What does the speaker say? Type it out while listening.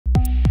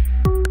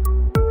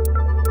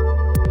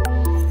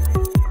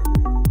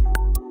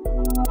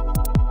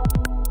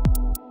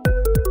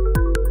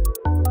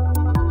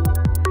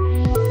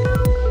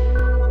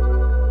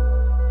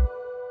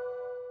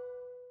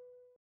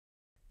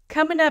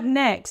Coming up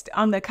next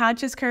on the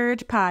Conscious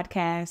Courage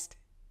podcast.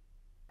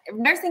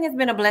 Nursing has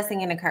been a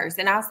blessing and a curse.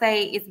 And I'll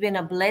say it's been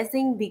a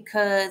blessing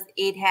because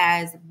it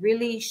has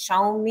really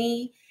shown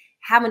me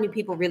how many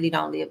people really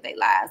don't live their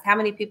lives. How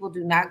many people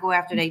do not go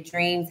after their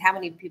dreams? How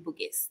many people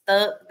get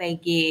stuck? They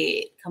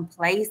get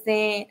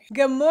complacent.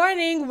 Good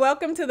morning.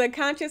 Welcome to the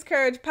Conscious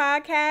Courage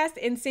podcast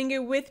and sing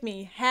it with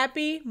me.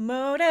 Happy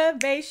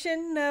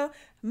motivational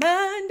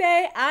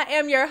Monday. I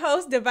am your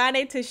host,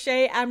 Davone'a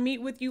Tashae. I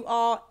meet with you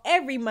all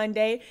every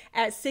Monday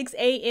at 6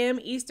 a.m.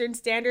 Eastern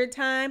Standard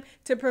Time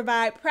to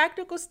provide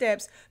practical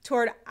steps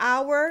toward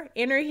our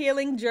inner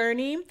healing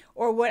journey,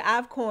 or what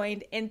I've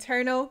coined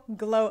internal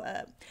glow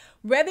up.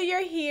 Whether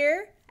you're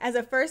here as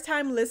a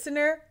first-time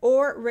listener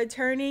or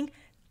returning,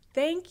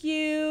 thank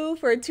you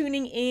for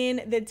tuning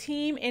in. The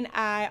team and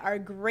I are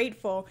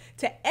grateful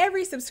to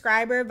every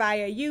subscriber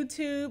via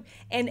YouTube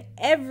and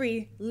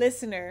every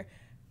listener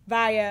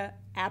via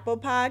Apple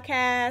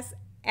Podcasts,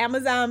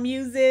 Amazon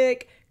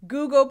Music,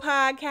 Google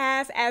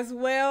Podcasts, as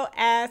well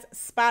as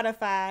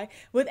Spotify.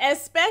 With a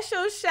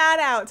special shout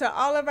out to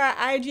all of our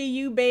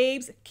IGU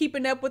babes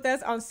keeping up with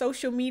us on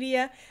social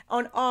media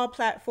on all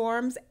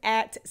platforms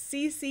at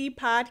CC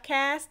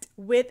Podcast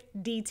with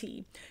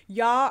DT.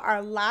 Y'all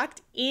are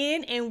locked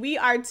in and we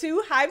are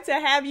too hyped to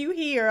have you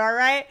here, all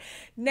right?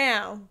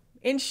 Now,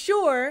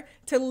 ensure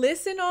to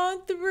listen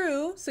on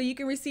through so you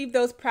can receive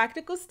those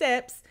practical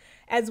steps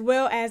as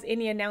well as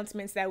any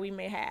announcements that we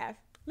may have.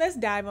 Let's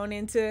dive on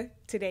into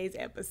today's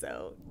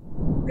episode.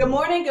 Good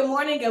morning, good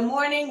morning, good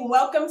morning.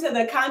 Welcome to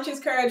the Conscious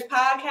Courage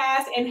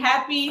podcast and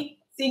happy,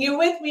 sing it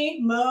with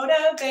me,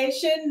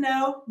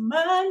 Motivational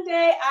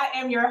Monday. I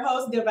am your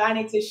host,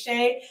 Davone'a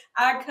Tashae.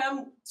 I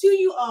come to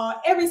you all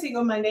every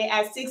single Monday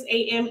at 6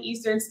 a.m.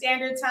 Eastern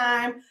Standard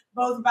Time,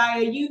 both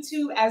via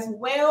YouTube as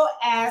well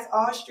as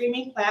all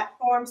streaming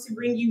platforms to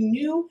bring you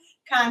new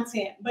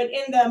content. But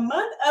in the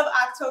month of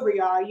October,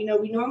 y'all,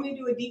 we normally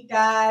do a deep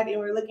dive and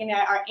we're looking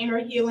at our inner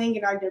healing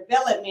and our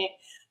development.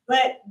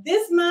 But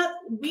this month,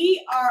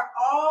 we are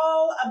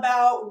all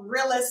about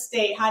real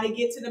estate, how to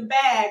get to the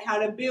bag, how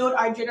to build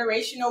our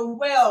generational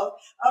wealth.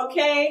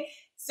 Okay,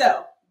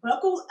 so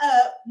buckle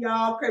up,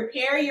 y'all.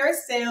 Prepare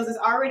yourselves. It's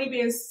already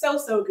been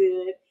so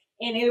good,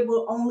 and it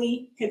will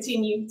only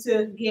continue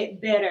to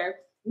get better.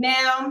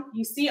 Now,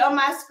 you see on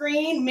my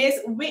screen, Miss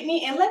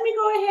Whitney, and let me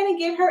go ahead and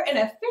give her an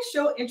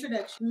official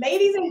introduction.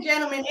 Ladies and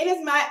gentlemen, it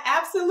is my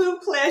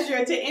absolute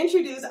pleasure to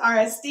introduce our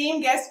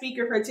esteemed guest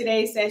speaker for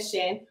today's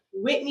session,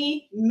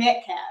 Whitney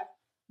Metcalf.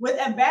 With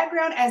a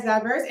background as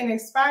diverse and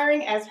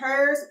inspiring as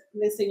hers,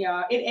 listen,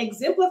 y'all, it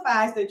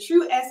exemplifies the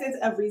true essence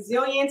of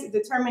resilience,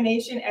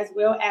 determination, as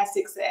well as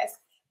success.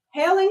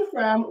 Hailing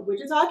from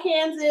Wichita,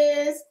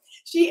 Kansas,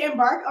 she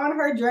embarked on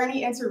her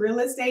journey into real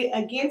estate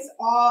against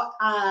all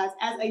odds.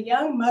 As a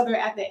young mother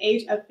at the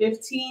age of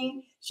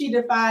 15, she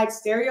defied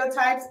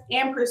stereotypes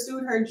and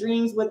pursued her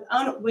dreams with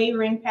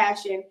unwavering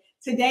passion.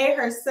 Today,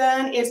 her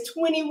son is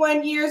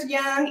 21 years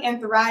young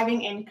and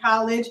thriving in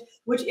college,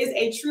 which is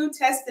a true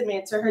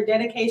testament to her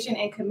dedication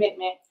and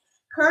commitment.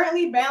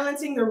 Currently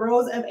balancing the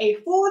roles of a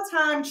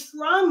full-time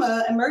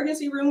trauma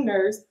emergency room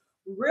nurse,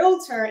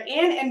 realtor,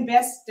 and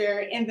investor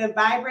in the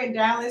vibrant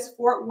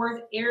Dallas-Fort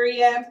Worth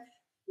area,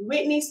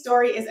 Whitney's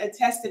story is a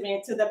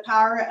testament to the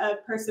power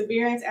of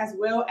perseverance as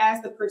well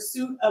as the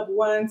pursuit of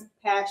one's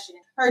passion.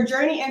 Her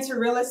journey into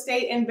real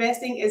estate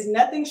investing is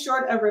nothing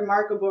short of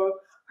remarkable.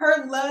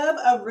 Her love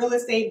of real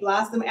estate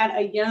blossomed at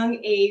a young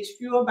age,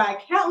 fueled by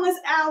countless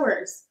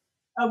hours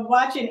of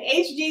watching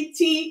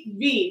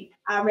HGTV.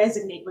 I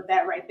resonate with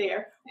that right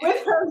there.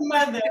 With her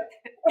mother,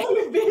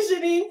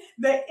 envisioning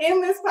the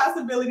endless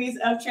possibilities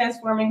of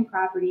transforming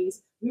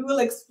properties. We will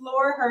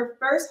explore her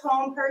first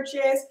home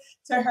purchase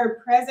to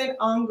her present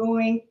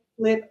ongoing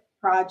flip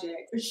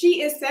project.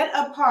 She is set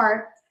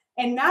apart,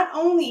 and not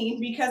only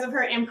because of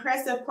her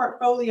impressive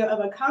portfolio of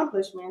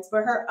accomplishments,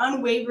 but her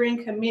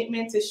unwavering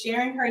commitment to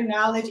sharing her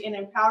knowledge and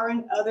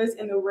empowering others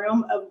in the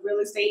realm of real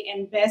estate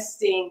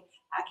investing.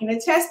 I can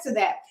attest to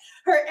that.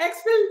 Her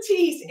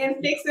expertise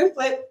in fix and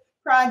flip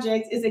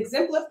projects is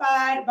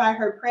exemplified by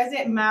her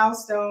present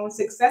milestone,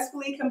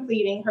 successfully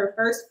completing her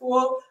first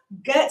full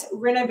gut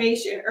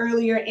renovation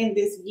earlier in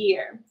this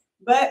year.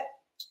 But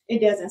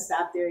it doesn't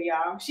stop there,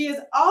 y'all. She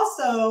is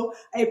also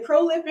a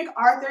prolific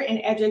author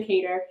and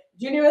educator,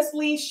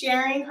 generously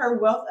sharing her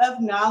wealth of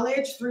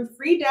knowledge through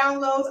free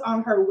downloads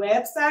on her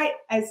website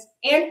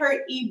and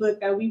her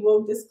ebook that we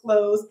will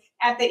disclose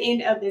at the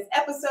end of this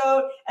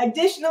episode.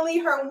 Additionally,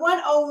 her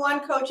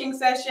 101 coaching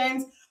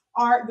sessions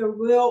are the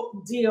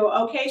real deal,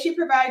 okay? She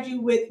provides you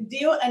with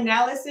deal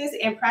analysis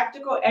and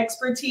practical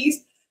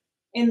expertise,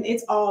 and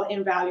it's all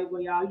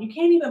invaluable, y'all. You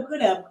can't even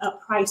put a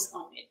price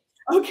on it.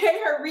 Okay,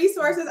 her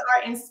resources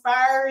are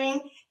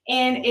inspiring,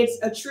 and it's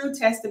a true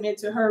testament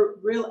to her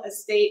real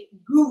estate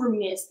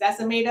guru-ness.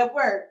 That's a made-up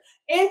word.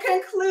 In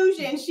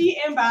conclusion, she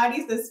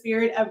embodies the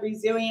spirit of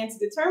resilience,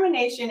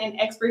 determination, and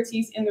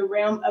expertise in the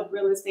realm of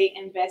real estate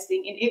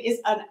investing. And it is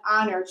an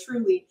honor,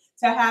 truly,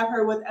 to have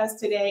her with us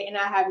today. And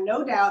I have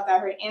no doubt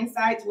that her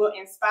insights will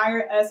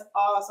inspire us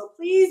all. So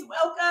please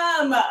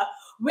welcome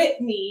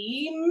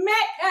Whitney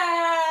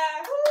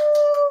Metcalf.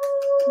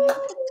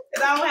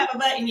 Because I don't have a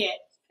button yet.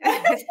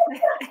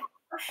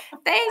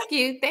 Thank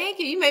you.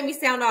 You made me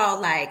sound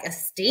all like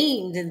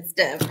esteemed and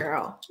stuff,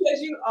 girl.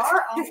 Because you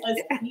are all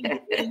esteemed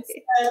and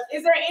stuff.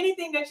 Is there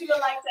anything that you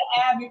would like to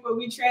add before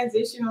we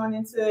transition on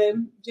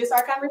into just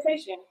our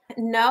conversation?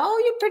 No,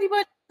 you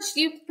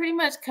pretty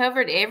much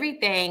covered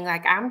everything.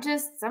 Like I'm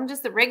just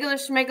a regular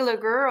schmegular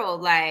girl.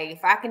 Like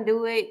if I can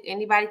do it,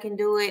 anybody can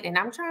do it. And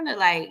I'm trying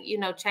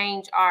to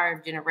change our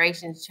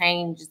generations,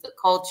 change the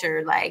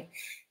culture, like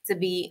to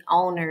be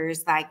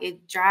owners. Like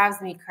it drives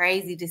me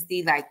crazy to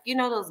see those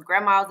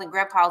grandmas and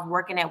grandpas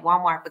working at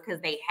Walmart because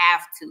they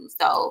have to.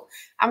 So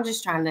I'm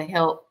just trying to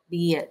help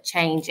be a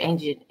change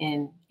agent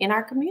in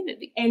our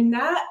community. And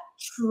not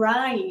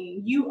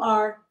trying, you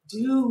are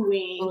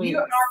doing. Oh, yes.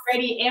 You're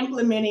already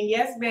implementing.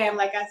 Yes, ma'am.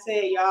 Like I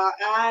said, y'all,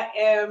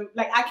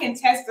 I can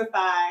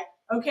testify.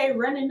 Okay,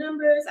 running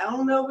numbers. I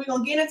don't know if we're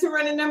going to get into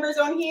running numbers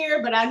on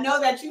here, but I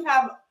know that you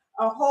have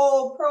a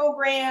whole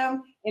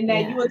program and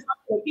that you will talk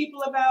to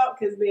people about,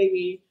 because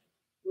baby,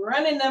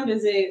 running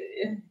numbers is,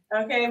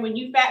 okay, when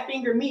you fat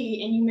finger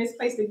me and you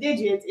misplace the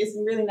digits, it's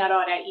really not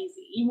all that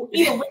easy.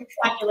 Even with the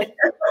calculator.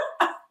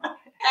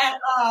 At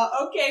all.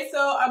 Okay,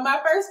 so my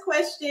first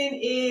question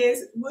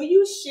is, will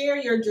you share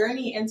your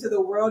journey into the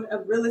world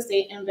of real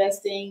estate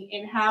investing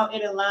and how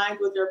it aligns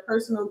with your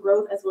personal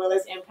growth as well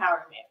as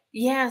empowerment?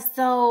 Yeah,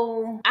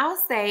 so I'll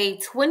say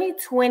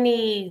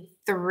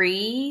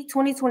 2022,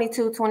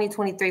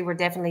 2023 were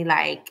definitely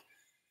like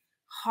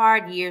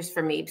hard years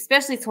for me,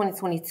 especially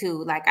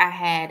 2022. Like I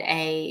had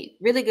a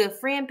really good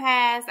friend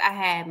pass. I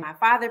had my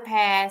father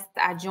pass.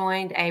 I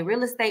joined a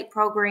real estate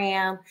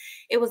program.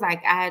 It was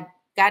like I had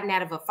gotten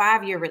out of a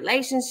 5-year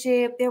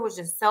relationship. There was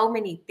just so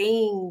many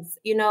things,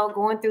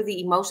 going through the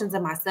emotions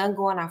of my son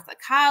going off to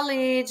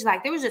college.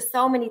 Like there was just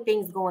so many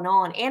things going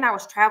on. And I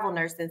was travel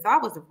nursing. So I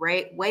was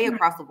way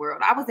across the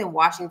world. I was in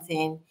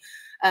Washington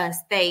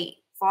State,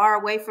 far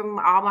away from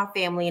all my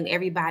family and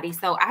everybody.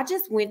 So I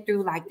just went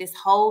through like this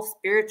whole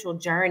spiritual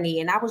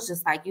journey. And I was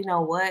just like, you know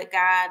what,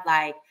 God,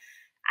 like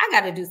I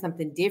got to do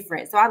something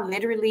different. So I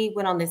literally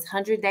went on this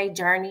 100-day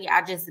journey.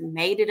 I just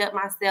made it up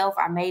myself.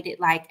 I made it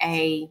like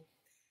a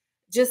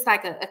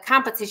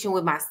competition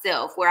with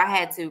myself where I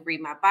had to read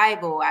my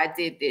Bible. I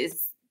did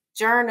this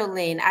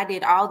journaling. I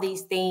did all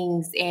these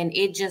things, and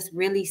it just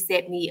really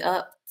set me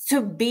up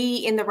to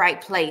be in the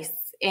right place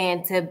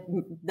and to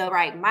the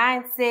right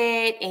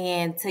mindset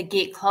and to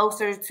get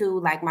closer to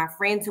like my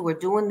friends who were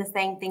doing the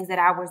same things that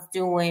I was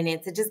doing,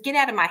 and to just get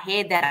out of my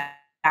head that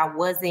I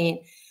wasn't,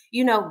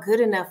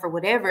 good enough or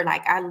whatever.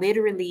 Like I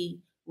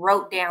literally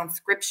wrote down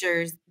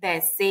scriptures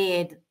that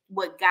said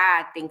what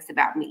God thinks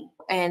about me.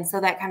 And so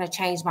that kind of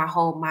changed my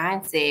whole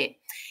mindset.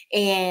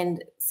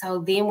 And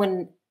so then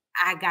when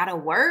I got a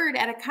word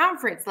at a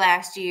conference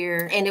last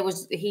year, and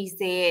he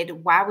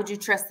said, why would you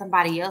trust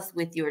somebody else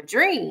with your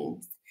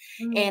dreams?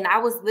 Mm-hmm. And I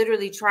was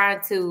literally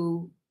trying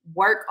to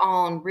work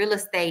on real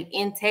estate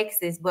in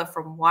Texas, but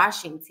from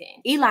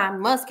Washington. Elon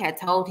Musk had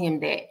told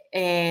him that.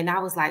 And I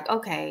was like,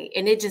 okay.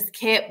 And it just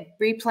kept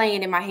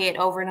replaying in my head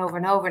over and over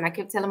and over. And I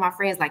kept telling my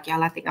friends, like,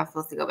 y'all, I think I'm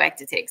supposed to go back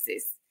to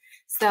Texas.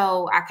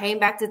 So I came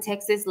back to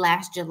Texas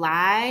last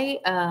July.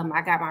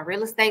 I got my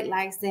real estate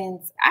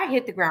license. I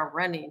hit the ground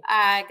running.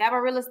 I got my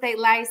real estate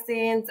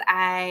license.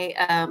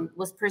 I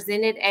was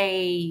presented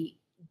a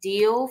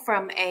deal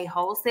from a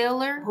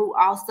wholesaler who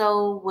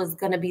also was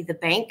going to be the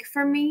bank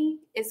for me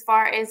as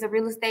far as a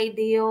real estate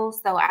deal.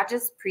 So I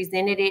just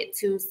presented it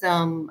to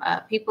some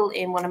people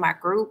in one of my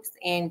groups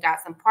and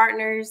got some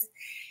partners,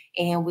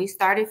 and we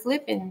started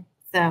flipping.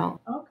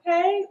 So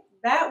okay,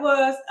 that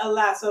was a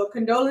lot. So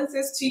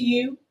condolences to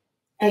you.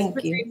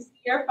 Thank you. To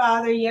your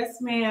father, yes,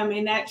 ma'am,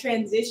 in that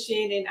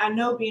transition. And I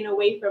know being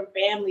away from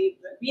family,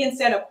 being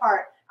set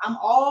apart. I'm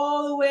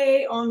all the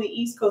way on the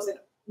East Coast,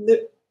 and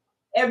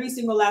every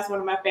single last one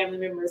of my family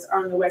members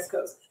are on the West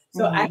Coast.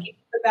 So I can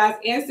empathize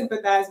and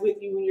sympathize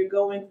with you when you're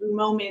going through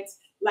moments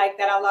like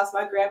that. I lost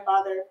my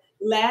grandfather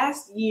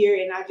last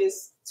year, and I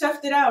just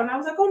toughed it out. And I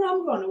was like, oh no,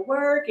 I'm going to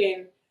work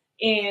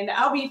and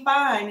I'll be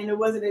fine. And it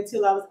wasn't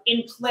until I was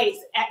in place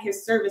at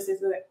his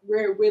services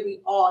where it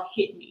really all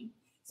hit me.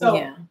 So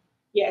yeah.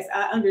 Yes,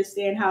 I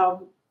understand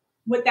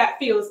what that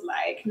feels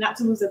like, not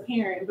to lose a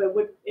parent, but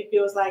what it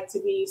feels like to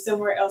be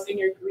somewhere else in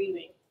your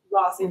grieving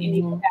loss in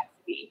any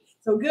capacity.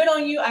 So good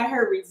on you. I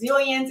heard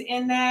resilience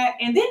in that.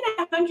 And then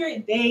that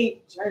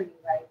 100-day journey,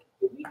 like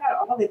if we had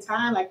all the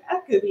time, like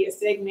that could be a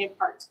segment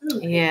part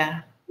 2.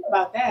 Yeah.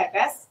 About that.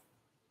 That's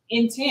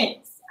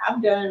intense.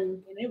 I've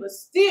done, and it was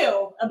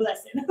still a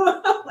blessing.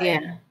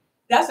 Yeah.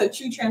 That's a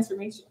true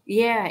transformation.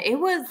 Yeah, it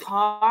was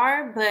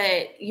hard,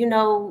 but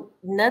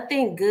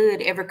nothing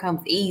good ever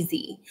comes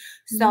easy.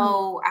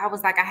 So I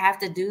was like, I have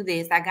to do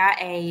this. I got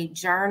a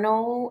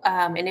journal,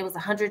 and it was a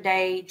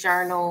 100-day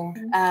journal.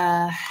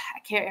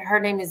 Her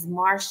name is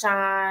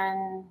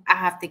Marshawn. I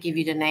have to give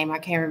you the name. I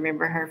can't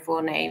remember her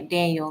full name.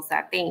 Daniels,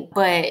 I think.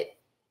 But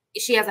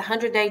she has a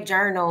 100-day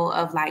journal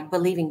of like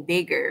believing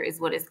bigger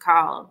is what it's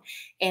called.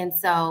 And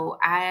so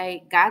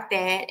I got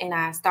that and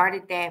I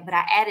started that, but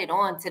I added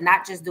on to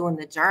not just doing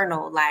the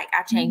journal. Like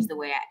I changed the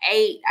way I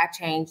ate. I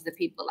changed the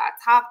people I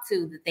talked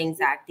to, the things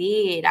I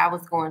did. I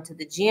was going to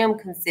the gym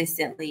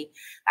consistently.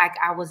 Like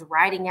I was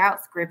writing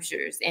out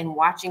scriptures and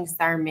watching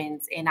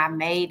sermons, and I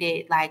made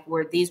it like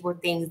where these were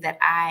things that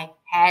I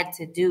had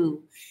to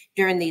do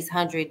during these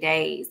 100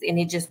 days. And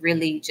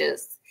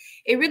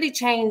it really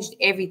changed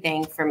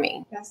everything for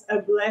me. That's a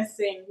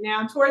blessing.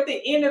 Now, toward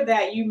the end of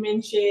that, you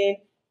mentioned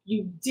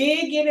you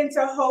did get into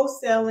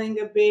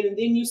wholesaling a bit and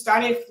then you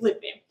started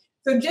flipping.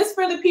 So just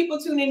for the people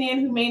tuning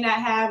in who may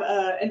not have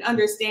an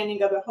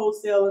understanding of the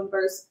wholesaling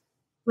versus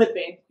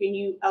flipping, can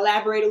you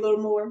elaborate a little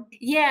more?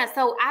 Yeah,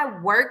 so I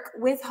work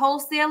with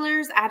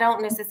wholesalers. I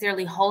don't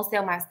necessarily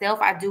wholesale myself.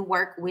 I do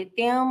work with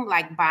them,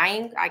 like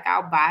buying, like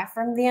I'll buy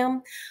from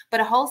them. But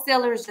a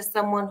wholesaler is just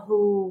someone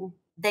who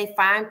they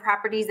find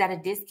properties at a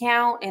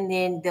discount and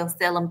then they'll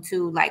sell them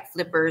to like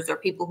flippers or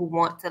people who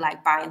want to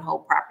like buy and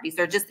hold properties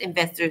or just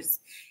investors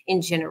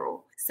in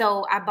general.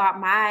 So I bought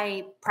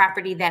my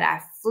property that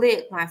I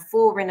flipped, my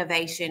full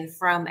renovation,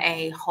 from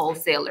a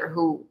wholesaler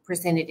who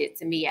presented it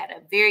to me at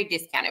a very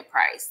discounted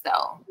price.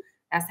 So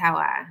that's how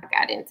I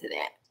got into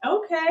that.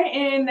 Okay.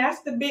 And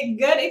that's the big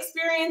gut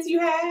experience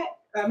you had?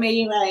 I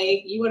mean,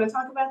 like, you want to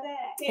talk about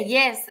that?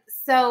 Yes.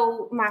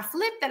 So my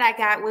flip that I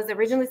got was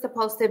originally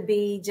supposed to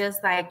be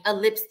just like a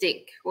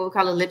lipstick, what we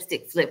call a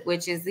lipstick flip,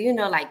 which is,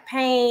 like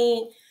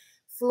paint,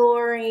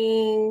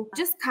 flooring,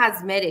 just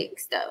cosmetic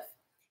stuff.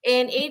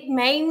 And it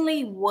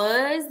mainly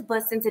was,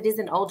 but since it is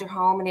an older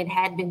home and it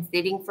had been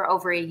sitting for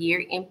over a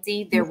year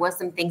empty, there was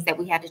some things that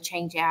we had to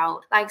change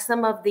out. Like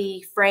some of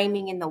the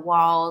framing in the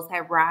walls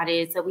had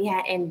rotted. So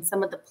and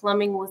some of the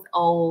plumbing was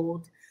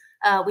old.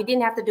 We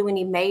didn't have to do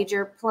any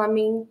major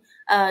plumbing,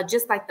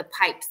 just like the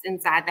pipes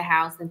inside the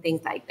house and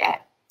things like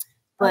that.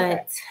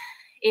 But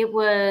it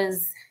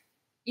was,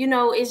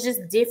 it's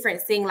just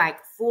different seeing like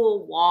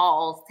full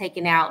walls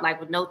taken out, like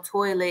with no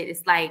toilet.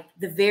 It's like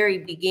the very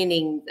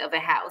beginnings of a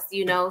house,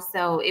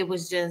 So it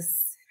was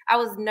just, I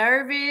was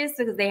nervous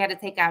because they had to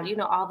take out,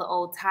 all the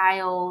old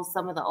tiles,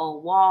 some of the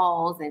old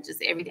walls and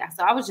just everything.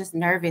 So I was just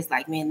nervous,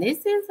 like, man,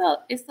 this is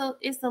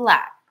it's a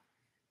lot.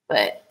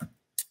 But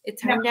it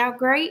turned out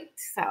great.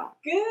 So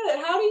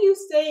good. How do you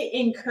stay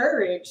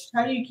encouraged?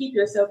 How do you keep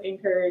yourself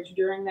encouraged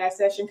during that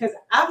session? Because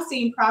I've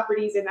seen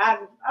properties and I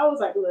was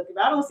like, look, if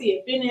I don't see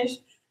it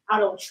finished, I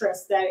don't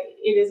trust that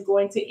it is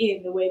going to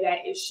end the way that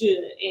it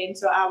should. And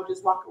so I would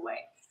just walk away.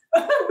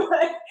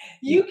 But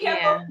you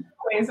kept on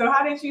going. So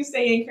how did you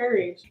stay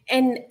encouraged?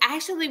 And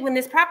actually, when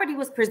this property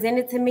was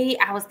presented to me,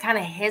 I was kind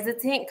of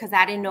hesitant because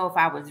I didn't know if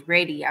I was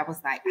ready. I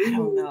was like, I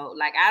don't know.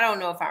 Like, I don't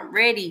know if I'm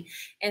ready.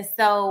 And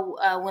so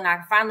when I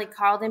finally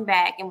called him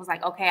back and was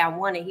like, okay, I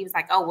want it. He was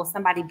like, oh, well,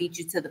 somebody beat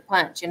you to the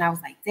punch. And I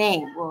was like,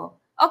 dang,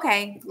 well,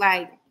 okay.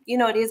 Like,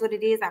 it is what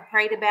it is. I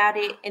prayed about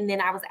it. And then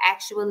I was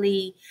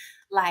actually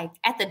like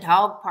at the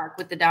dog park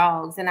with the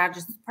dogs. And I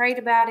just prayed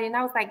about it. And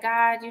I was like,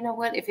 God, you know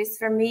what? If it's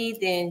for me,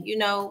 then,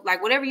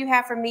 like whatever you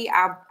have for me,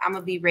 I'm going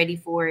to be ready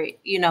for it,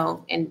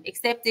 and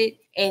accept it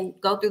and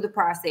go through the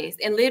process.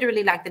 And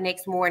literally like the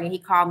next morning, he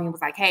called me and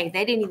was like, hey,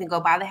 they didn't even go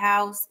buy the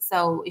house.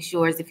 So it's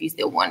yours if you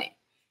still want it.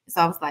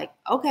 So I was like,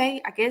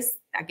 okay, I guess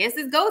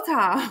it's go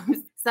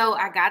time. So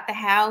I got the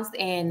house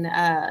and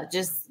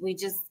we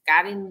just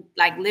got in,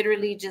 like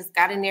literally just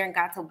got in there and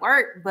got to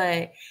work.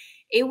 But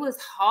it was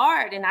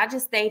hard. And I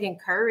just stayed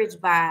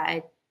encouraged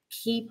by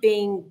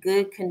keeping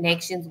good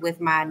connections with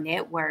my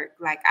network.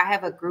 Like I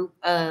have a group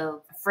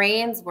of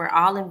friends, we're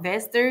all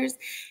investors,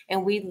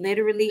 and we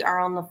literally are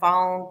on the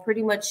phone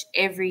pretty much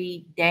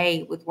every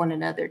day with one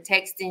another,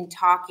 texting,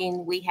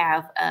 talking. We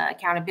have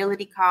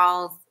accountability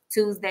calls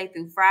Tuesday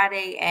through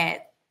Friday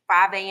at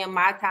 5 a.m.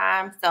 my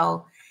time.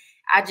 So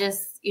I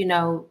just,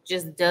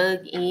 just dug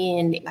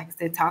in, like I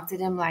said, talk to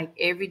them like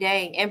every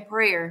day, and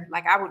prayer.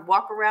 Like I would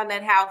walk around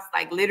that house,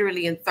 like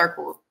literally in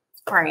circles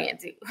praying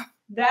too.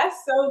 That's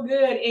so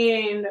good.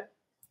 And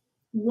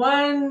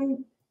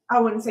one, I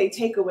wouldn't say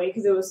takeaway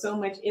because there was so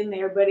much in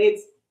there, but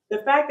it's the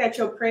fact that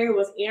your prayer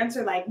was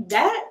answered like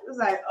that. Was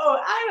like, oh,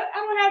 I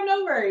don't have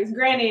no worries.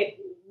 Granted,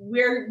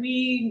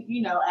 we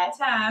at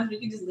times we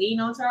can just lean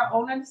onto our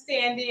own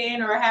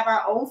understanding or have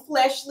our own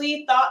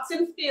fleshly thoughts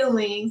and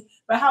feelings,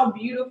 but how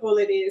beautiful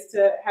it is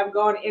to have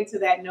gone into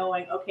that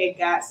knowing, okay,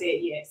 God said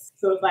yes.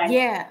 So it's like,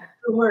 yeah,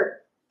 good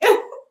work.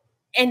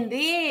 And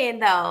then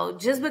though,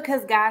 just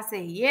because God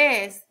said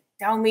yes,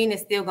 don't mean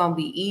it's still gonna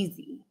be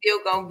easy. Still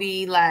gonna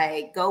be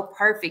like go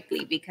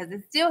perfectly, because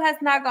it still has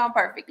not gone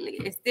perfectly.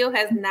 It still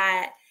has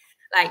not,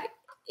 like,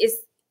 it's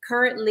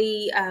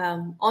currently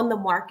on the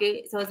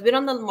market. So it's been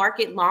on the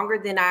market longer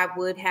than I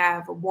would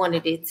have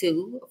wanted it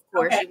to. Of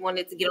course, you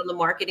wanted to get on the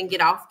market and get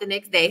off the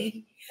next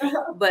day.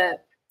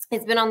 But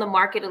it's been on the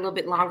market a little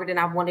bit longer than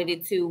I wanted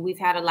it to. We've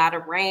had a lot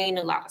of rain,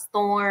 a lot of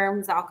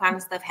storms, all kind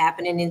of stuff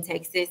happening in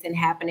Texas and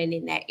happening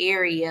in that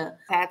area.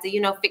 I had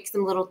to, fix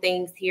some little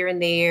things here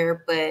and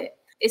there, but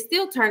it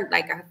still turned,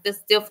 like, I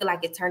still feel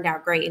like it turned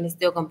out great, and it's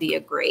still going to be a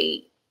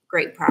great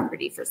great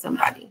property for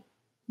somebody.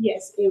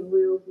 Yes, it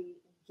will be.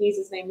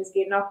 Jesus' name is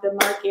getting off the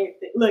market.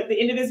 Look, the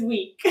end of this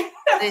week.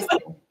 Listen,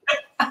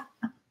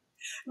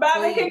 by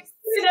the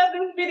conclusion of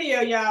this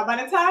video, y'all,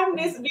 by the time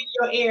this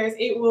video airs,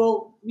 it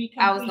will be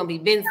complete. I was gonna be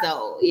been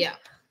sold. Yeah.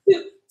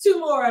 Two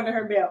more under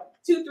her belt.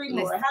 2-3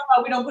 more. How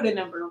about we don't put a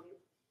number on it?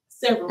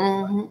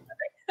 Several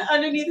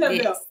underneath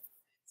her belt.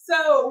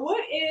 So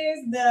what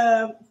is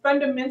the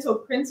fundamental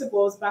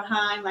principles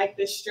behind like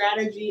the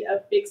strategy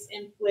of fix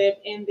and flip?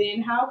 And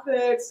then how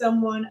could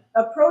someone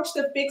approach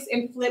the fix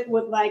and flip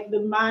with like the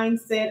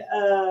mindset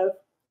of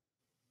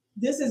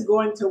this is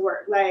going to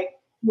work? Like,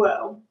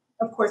 well,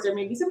 of course there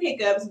may be some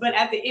hiccups, but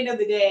at the end of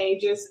the day,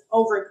 just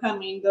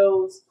overcoming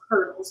those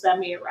hurdles that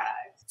may arise.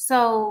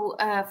 So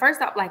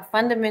first off, like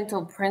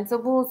fundamental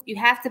principles, you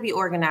have to be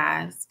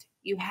organized.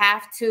 You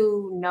have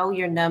to know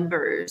your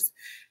numbers.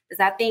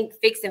 Because I think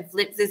fix and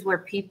flips is where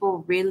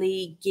people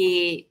really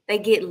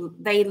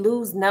they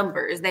lose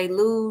numbers. They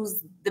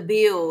lose the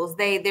bills.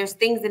 There's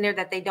things in there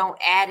that they don't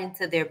add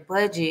into their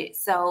budget.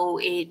 So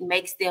it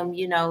makes them,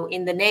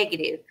 in the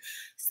negative.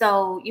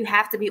 So you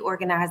have to be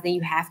organized and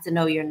you have to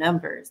know your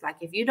numbers. Like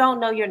if you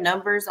don't know your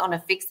numbers on a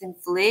fix and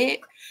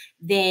flip,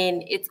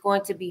 then it's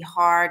going to be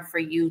hard for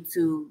you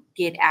to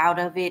get out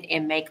of it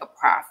and make a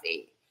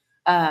profit.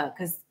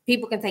 Because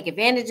people can take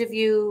advantage of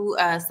you.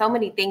 So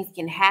many things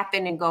can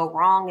happen and go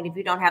wrong. And if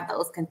you don't have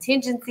those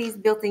contingencies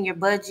built in your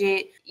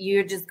budget,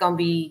 you're going to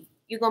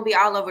be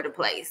all over the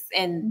place.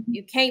 And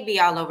you can't be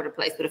all over the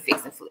place with a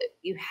fix and flip.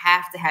 You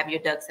have to have your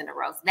ducks in a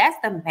row. So that's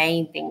the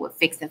main thing with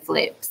fix and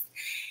flips.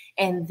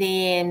 And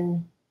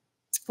then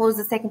what was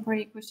the second part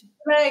of your question?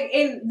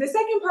 And the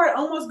second part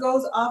almost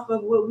goes off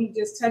of what we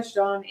just touched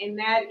on. And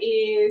that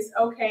is,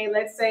 okay,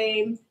 let's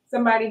say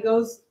somebody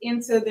goes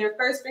into their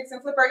first fix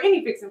and flip or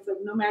any fix and flip,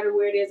 no matter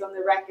where it is on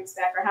the rack and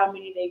stack or how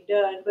many they've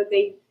done, but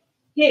they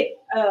hit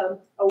a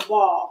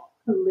wall,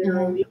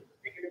 literally,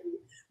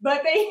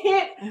 but they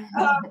hit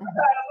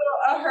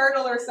a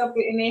hurdle or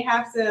something and they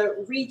have to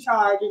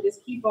recharge and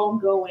just keep on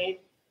going.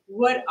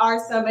 What are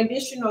some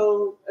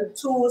additional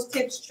tools,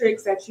 tips,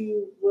 tricks that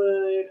you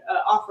would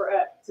offer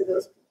up to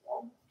those people?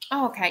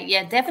 Okay.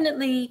 Yeah,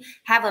 definitely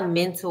have a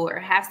mentor,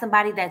 have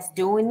somebody that's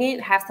doing it,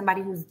 have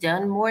somebody who's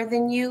done more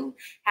than you,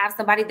 have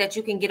somebody that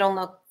you can get on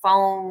the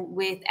phone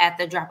with at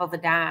the drop of a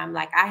dime.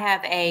 Like I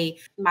have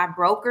my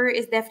broker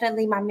is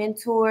definitely my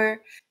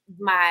mentor.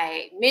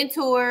 My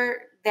mentor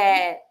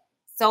that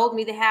sold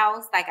me the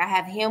house, like I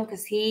have him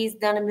because he's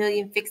done 1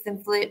 million fix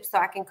and flips, so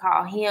I can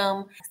call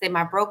him. I say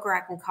my broker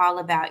I can call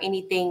about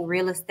anything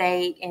real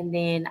estate, and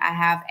then I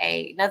have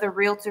another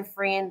realtor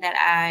friend that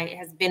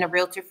has been a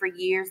realtor for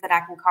years that I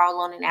can call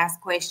on and ask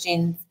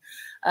questions.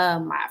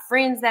 My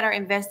friends that are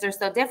investors,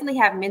 so definitely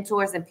have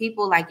mentors and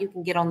people like you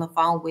can get on the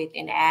phone with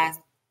and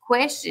ask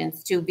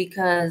questions to,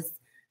 because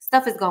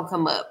stuff is going to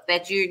come up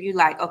that you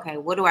like, okay,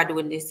 what do I do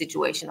in this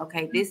situation?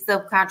 Okay, this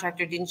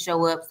subcontractor didn't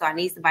show up, so I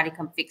need somebody to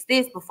come fix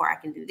this before I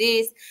can do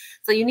this.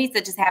 So you need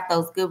to just have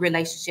those good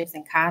relationships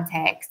and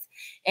contacts.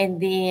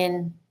 And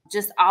then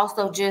just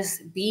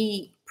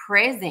be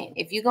present.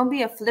 If you're going to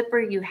be a flipper,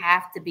 you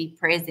have to be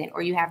present,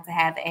 or you have to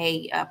have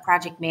a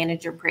project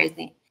manager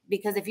present.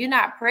 Because if you're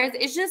not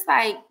present, it's just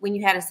like when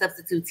you had a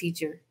substitute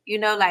teacher.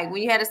 Like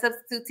when you had a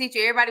substitute teacher,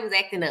 everybody was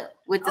acting up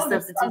with the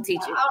substitute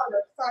teacher.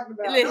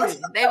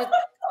 Listen,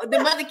 the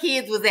mother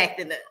kids was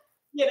acting up.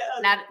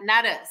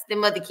 Not us, the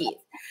mother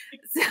kids.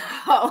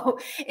 So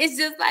it's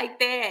just like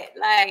that.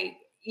 Like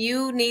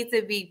you need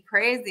to be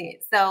present.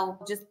 So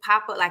just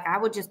pop up. Like I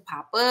would just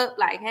pop up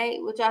like, hey,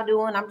 what y'all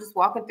doing? I'm just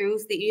walking through,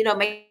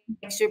 make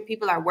sure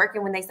people are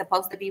working when they're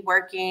supposed to be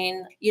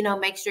working,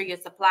 make sure your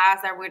supplies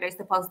are where they're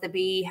supposed to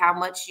be, how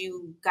much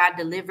you got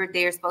delivered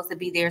they're supposed to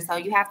be there. So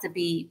you have to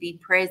be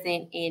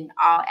present in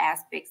all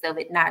aspects of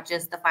it, not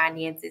just the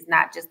finances,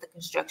 not just the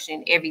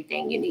construction,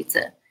 everything. You need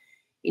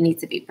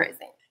to be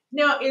present.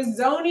 Now, is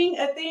zoning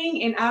a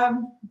thing? And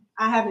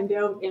I haven't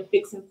delved in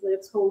fix and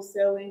flips,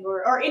 wholesaling,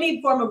 or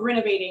any form of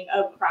renovating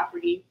of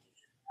property.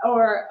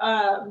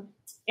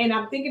 And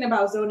I'm thinking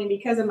about zoning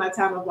because of my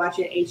time of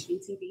watching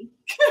HGTV.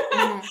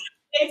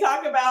 They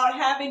talk about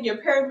having your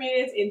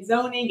permits and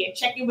zoning and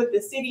checking with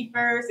the city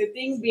first and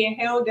things being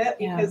held up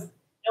because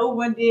no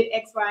one did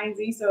X, Y, and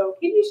Z. So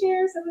can you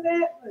share some of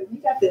that?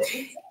 You got the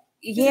insight.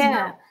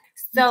 Yeah.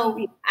 So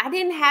I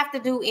didn't have to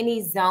do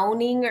any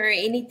zoning or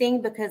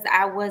anything because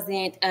I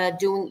wasn't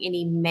doing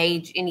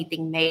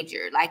anything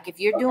major. Like if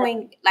you're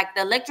doing, like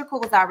the electrical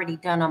was already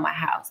done on my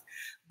house.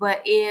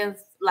 But if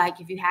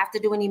you have to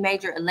do any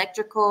major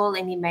electrical,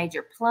 any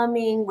major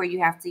plumbing where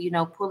you have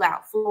to, pull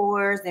out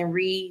floors and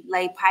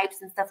relay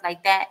pipes and stuff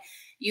like that,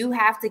 you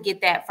have to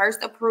get that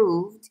first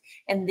approved.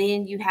 And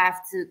then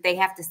they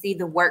have to see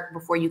the work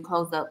before you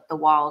close up the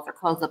walls or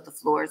close up the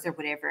floors or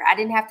whatever. I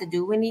didn't have to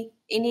do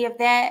any of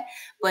that,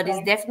 but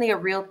it's definitely a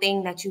real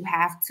thing that you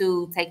have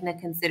to take into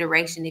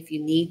consideration if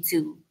you need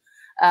to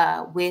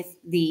with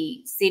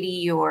the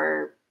city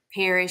or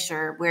parish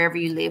or wherever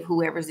you live,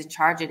 whoever's in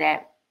charge of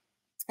that.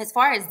 As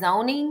far as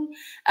zoning,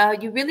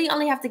 you really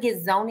only have to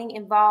get zoning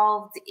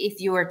involved if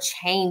you're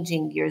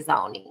changing your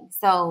zoning.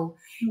 So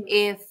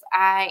if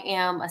I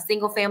am a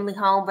single family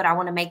home, but I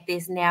want to make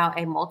this now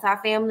a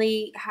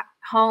multifamily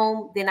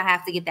home, then I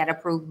have to get that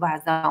approved by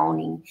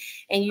zoning,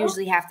 and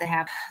usually have to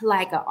have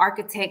like an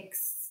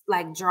architect's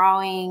like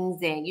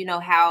drawings and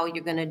how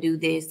you're going to do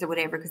this or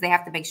whatever, because they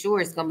have to make sure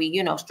it's going to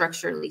be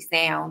structurally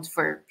sound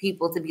for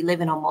people to be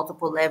living on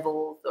multiple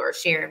levels or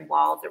sharing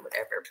walls or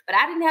whatever. But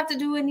I didn't have to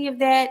do any of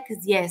that,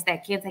 because yes,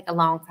 that can take a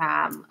long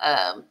time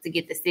to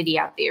get the city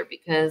out there,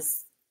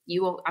 because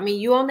you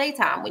on their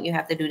time when you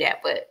have to do that,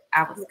 but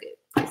I was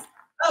good.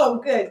 Oh,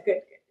 good.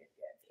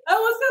 Oh,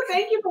 well, so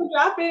thank you for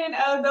dropping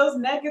those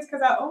nuggets,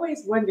 because I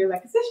always wonder,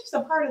 like, is this just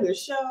a part of the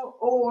show,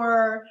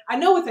 or I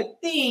know it's a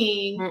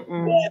thing, but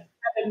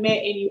I haven't met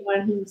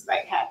anyone who's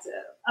like had to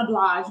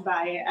oblige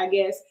by it, I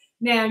guess.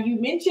 Now, you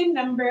mentioned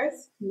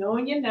numbers,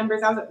 knowing your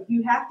numbers. I was like,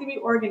 you have to be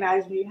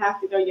organized, you have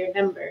to know your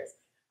numbers.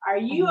 Are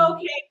you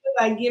okay with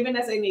like giving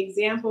us an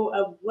example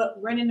of what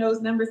running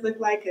those numbers look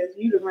like? Because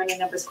you can run the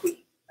numbers quick.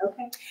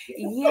 Okay.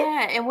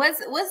 Yeah, and what's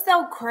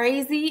so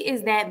crazy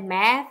is that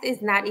math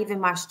is not even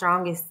my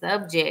strongest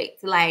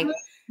subject. Like,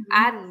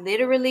 I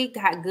literally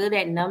got good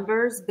at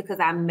numbers because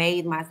I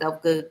made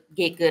myself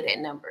get good at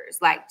numbers.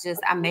 Like,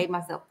 just I made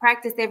myself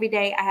practice every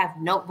day. I have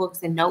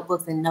notebooks and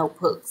notebooks and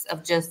notebooks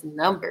of just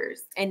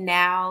numbers. And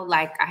now,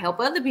 like, I help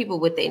other people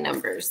with their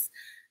numbers.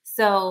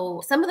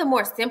 So some of the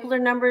more simpler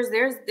numbers,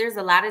 there's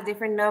a lot of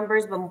different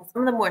numbers, but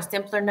some of the more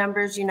simpler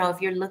numbers,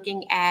 if you're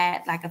looking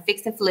at like a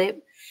fix and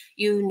flip,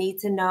 you need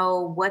to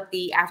know what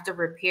the after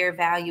repair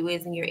value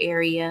is in your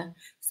area.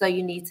 So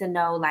you need to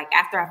know, like,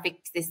 after I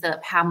fix this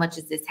up, how much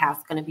is this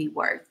house going to be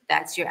worth?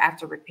 That's your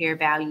after repair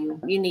value.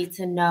 You need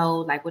to know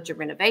like what your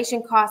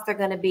renovation costs are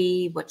going to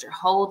be, what your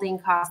holding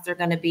costs are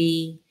going to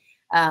be.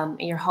 And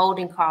your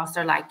holding costs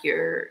are like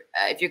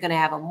if you're going to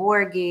have a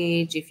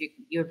mortgage, if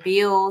your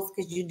bills,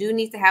 because you do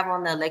need to have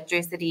on the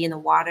electricity and the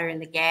water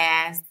and the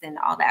gas and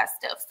all that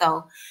stuff.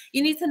 So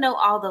you need to know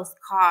all those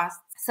costs.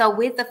 So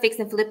with the fix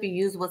and flip, you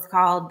use what's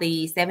called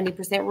the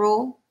 70%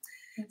 rule.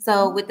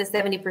 So with the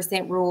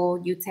 70% rule,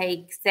 you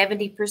take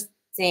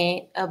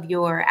 70% of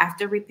your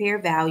after repair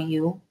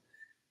value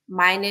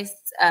minus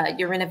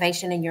your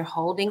renovation and your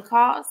holding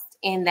cost,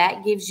 and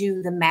that gives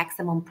you the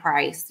maximum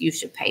price you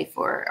should pay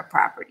for a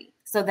property.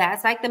 So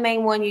that's like the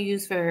main one you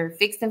use for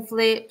fix and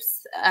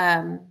flips.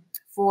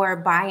 For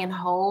buy and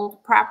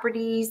hold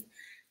properties,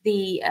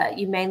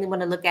 you mainly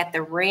want to look at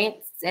the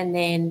rents, and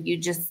then you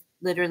just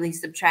literally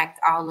subtract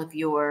all of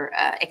your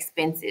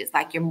expenses,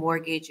 like your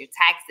mortgage, your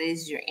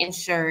taxes, your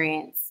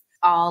insurance,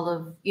 all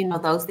of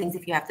those things.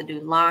 If you have to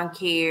do lawn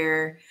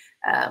care,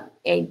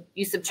 and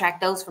you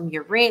subtract those from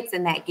your rents,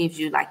 and that gives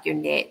you like your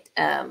net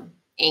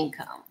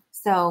income.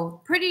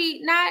 So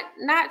pretty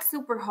not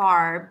super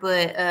hard,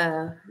 but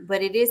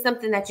it is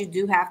something that you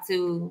do have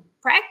to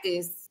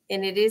practice.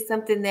 And it is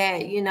something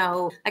that,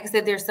 like I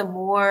said, there's some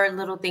more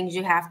little things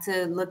you have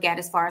to look at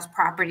as far as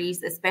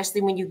properties, especially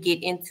when you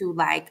get into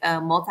like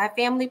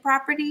multifamily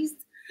properties.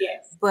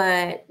 Yes.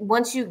 But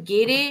once you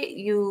get it,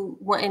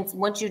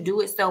 once you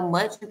do it so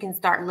much, you can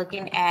start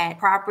looking at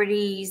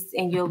properties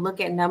and you'll look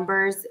at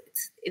numbers,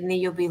 and then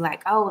you'll be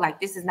like, oh,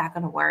 like this is not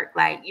going to work.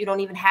 Like, you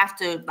don't even have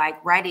to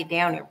like write it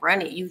down and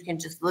run it. You can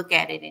just look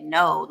at it and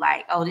know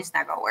like, oh, this is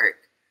not going to work.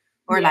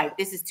 Or like,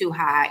 this is too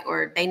high,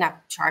 or they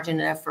not charging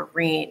enough for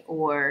rent,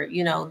 or,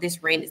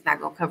 this rent is not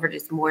going to cover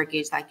this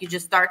mortgage. Like, you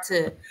just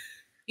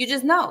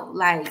know,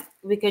 like,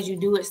 because you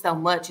do it so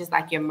much, it's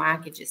like your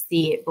mind can just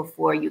see it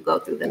before you go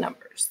through the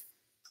numbers.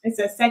 It's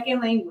a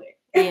second language.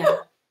 Yeah.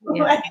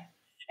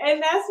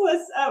 And that's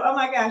what's up. Oh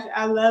my gosh,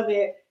 I love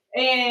it.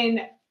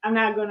 And I'm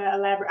not going to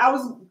elaborate.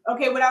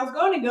 What I was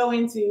going to go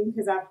into,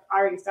 because I've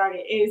already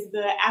started, is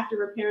the after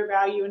repair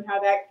value and how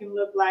that can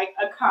look like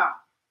a comp.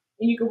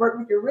 And you can work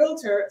with your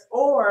realtors,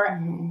 or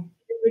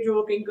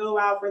individual can go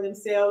out for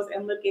themselves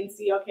and look and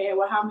see, okay,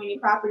 well, how many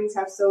properties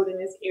have sold in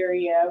this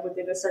area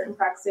within a certain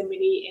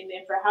proximity, and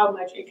then for how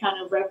much, it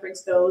kind of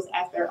reference those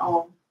as their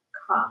own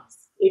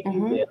comps, if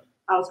you will.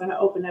 I was going to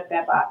open up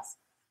that box,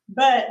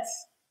 but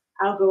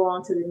I'll go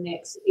on to the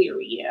next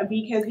area,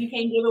 because you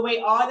can't give away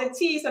all the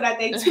tea so that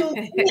they tune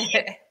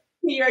to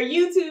your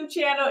YouTube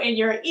channel and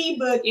your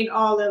ebook and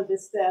all of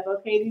this stuff.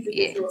 Okay, these are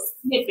just little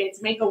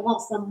snippets. Make them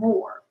want some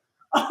more.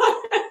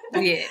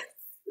 Yeah.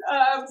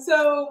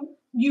 So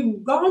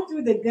you've gone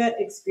through the gut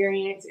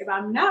experience. If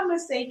I'm not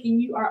mistaken,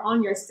 you are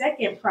on your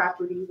second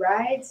property,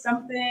 right?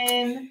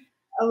 Something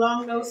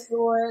along those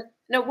sorts.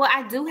 No, well,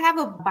 I do have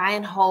a buy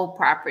and hold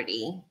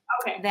property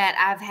that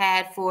I've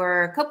had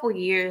for a couple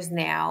years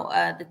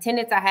now. The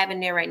tenants I have in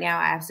there right now,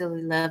 I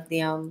absolutely love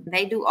them.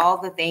 They do all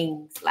the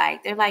things.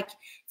 Like, they're like,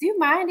 do you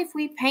mind if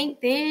we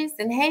paint this?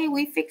 And hey,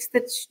 we fixed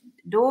the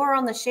door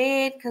on the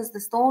shed because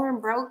the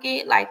storm broke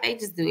it. Like, they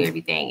just do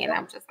everything. And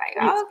I'm just like,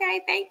 oh,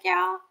 okay, thank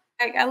y'all.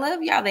 Like, I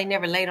love y'all. They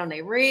never laid on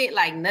their rent,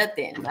 like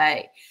nothing.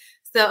 Like,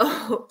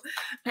 So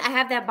I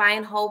have that buy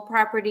and hold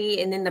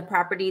property, and then the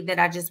property that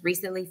I just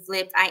recently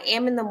flipped. I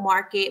am in the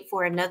market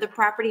for another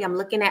property. I'm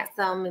looking at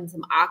some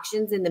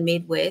auctions in the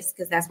Midwest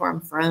because that's where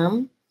I'm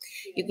from.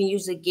 You can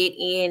usually get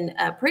in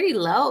pretty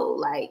low,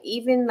 like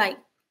even like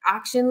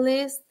auction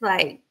lists,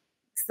 like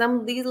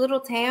some of these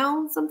little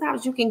towns.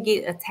 Sometimes you can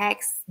get a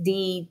tax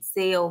deed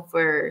sale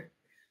for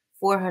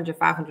 $400,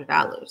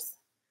 $500.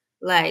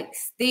 Like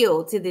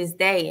still to this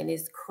day, and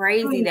it's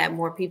crazy that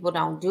more people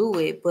don't do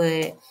it.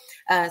 But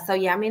so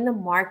yeah, I'm in the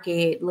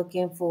market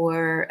looking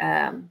for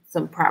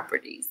some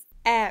properties.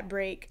 Ad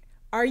break.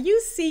 Are you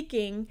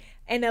seeking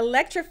an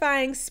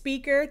electrifying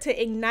speaker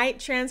to ignite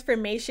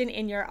transformation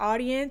in your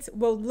audience?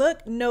 Well,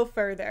 look no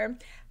further.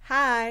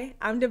 Hi,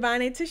 I'm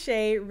Davone'a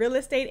Tashae, real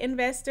estate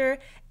investor,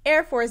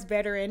 Air Force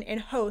veteran,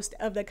 and host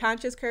of the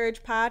Conscious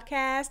Courage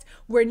podcast,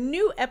 where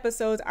new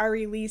episodes are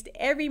released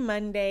every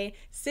Monday,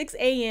 6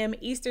 a.m.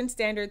 Eastern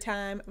Standard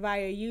Time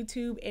via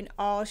YouTube and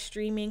all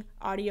streaming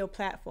audio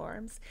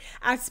platforms.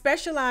 I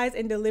specialize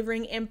in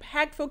delivering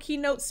impactful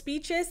keynote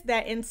speeches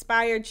that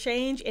inspire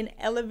change and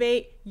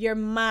elevate your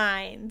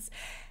minds.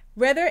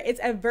 Whether it's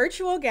a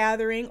virtual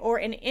gathering or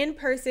an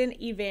in-person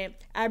event,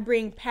 I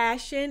bring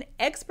passion,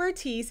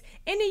 expertise,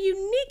 and a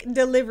unique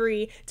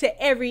delivery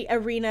to every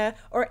arena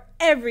or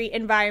every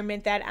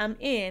environment that I'm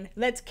in.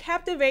 Let's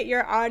captivate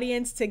your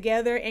audience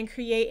together and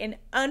create an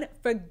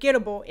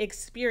unforgettable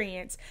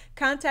experience.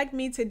 Contact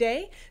me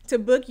today to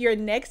book your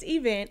next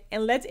event,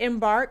 and let's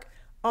embark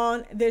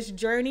on this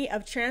journey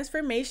of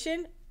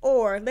transformation,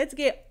 or let's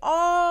get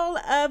all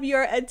of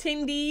your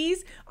attendees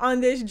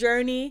on this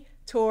journey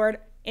toward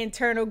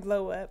internal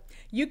glow up.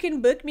 You can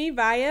book me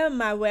via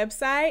my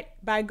website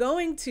by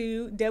going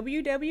to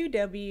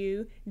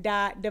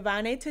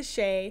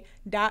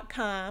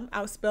www.davoneatashae.com.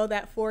 I'll spell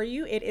that for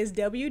you. It is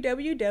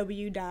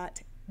www.DAV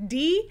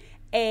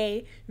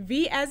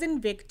as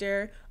in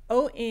Victor,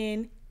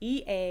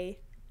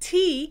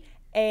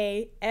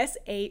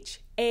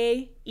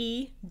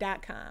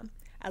 ONEATASHAE.com.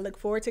 I look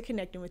forward to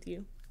connecting with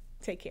you.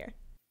 Take care.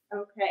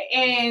 Okay.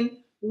 And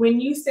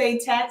when you say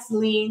tax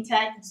lien,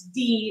 tax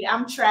deed,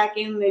 I'm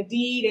tracking the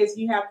deed as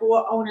you have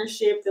full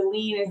ownership. The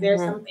lien is there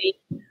something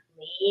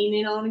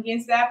leaning on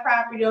against that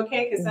property,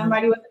 okay? Because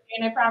somebody wasn't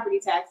paying their property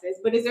taxes.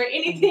 But is there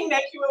anything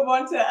that you would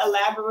want to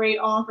elaborate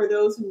on for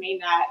those who may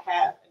not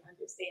have an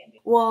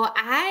understanding? Well,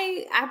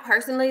 I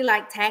personally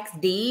like tax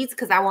deeds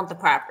because I want the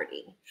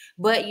property.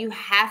 But you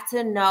have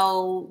to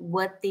know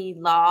what the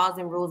laws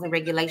and rules and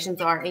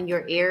regulations are in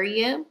your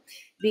area,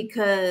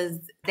 because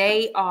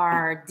they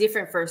are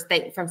different from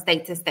state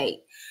to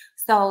state.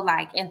 So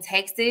like in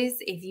Texas,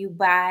 if you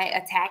buy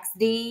a tax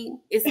deed,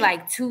 it's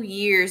like 2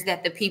 years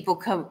that the people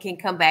can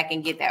come back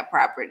and get that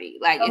property.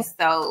 Like it's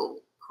so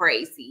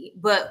crazy.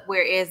 But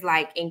whereas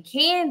like in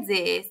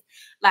Kansas,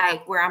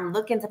 like where I'm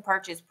looking to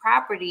purchase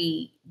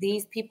property,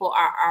 these people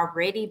are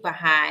already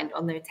behind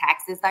on their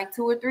taxes like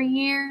 2 or 3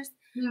 years.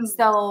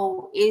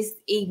 So it's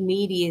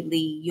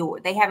immediately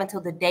yours. They have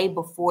until the day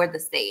before the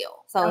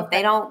sale. So if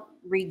they don't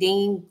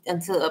redeem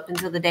up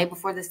until the day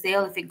before the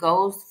sale, if it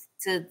goes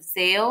to the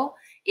sale,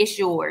 it's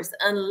yours,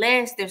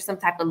 unless there's some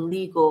type of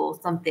legal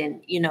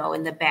something,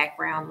 in the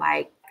background,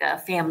 like a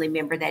family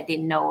member that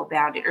didn't know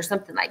about it or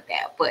something like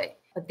that. But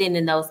then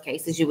in those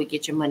cases, you would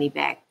get your money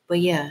back.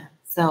 But yeah,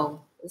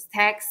 so it's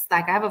tax.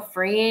 Like I have a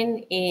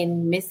friend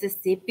in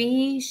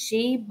Mississippi.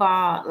 She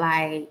bought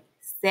like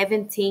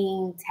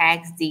 17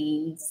 tax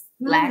deeds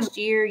last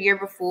year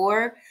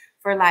before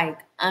for like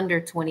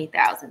under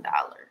 $20,000.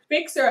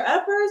 Fixer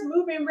uppers,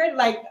 moving rent,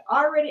 like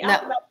already.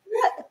 No,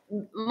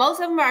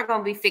 most of them are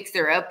going to be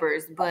fixer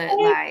uppers, but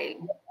like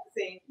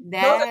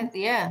that,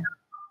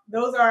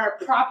 those are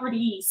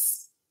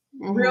properties,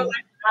 real life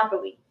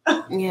property.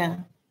 Yeah.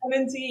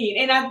 17,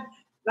 and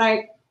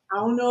I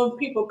don't know if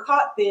people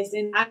caught this,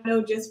 and I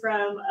know just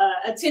from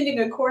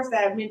attending a course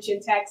that I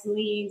mentioned tax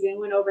liens and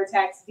went over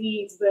tax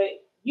deeds,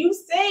 but you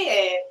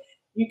said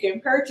you can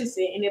purchase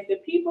it, and if the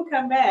people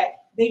come back,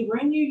 they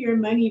run you your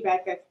money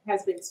back that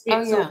has been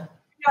spent. Oh, yeah. So you're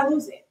not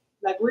losing.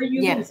 Like, where are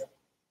you losing?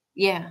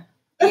 Yeah.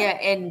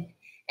 And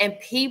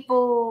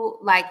people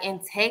like in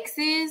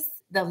Texas,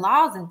 the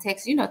laws in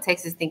Texas,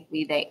 Texas think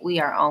we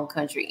are our own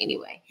country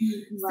anyway.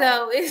 Right.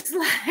 So it's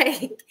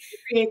like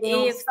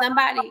if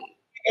somebody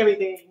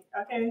everything,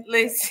 okay.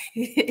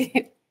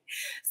 Listen.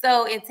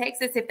 So in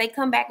Texas, if they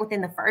come back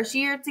within the first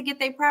year to get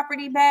their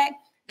property back,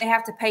 they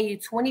have to pay you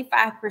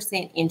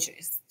 25%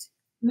 interest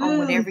on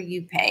whatever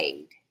you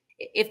paid.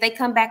 If they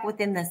come back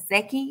within the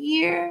second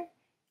year,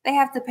 they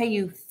have to pay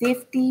you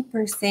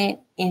 50%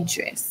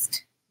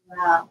 interest.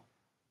 Wow.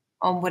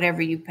 On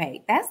whatever you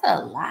paid. That's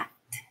a lot.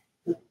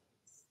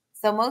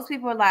 So most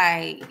people are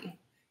like,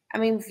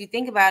 if you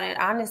think about it,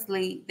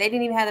 honestly, they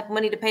didn't even have the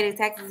money to pay the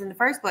taxes in the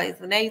first place.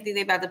 So now you think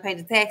they're about to pay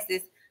the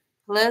taxes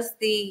plus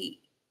the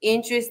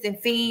interest and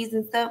fees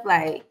and stuff.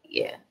 Like,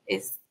 yeah,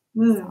 it's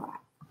a lot.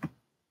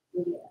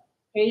 Yeah.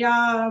 Pay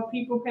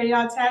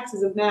y'all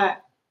taxes. If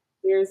not,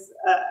 there's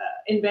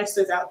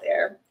investors out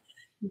there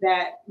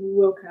that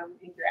will come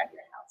and grab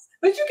your house.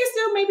 But you can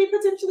still maybe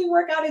potentially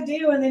work out a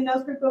deal, and then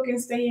those people can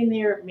stay in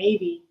there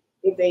maybe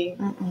if they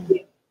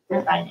get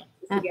their finances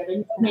together.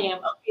 No, ma'am.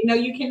 Okay, no,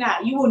 you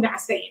cannot. You will not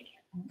stay in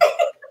there.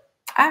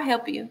 I'll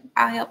help you.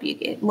 I'll help you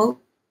get moved.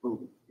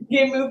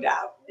 Get moved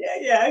out.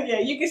 Yeah.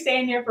 You can stay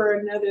in there for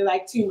another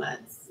like 2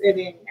 months, and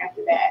then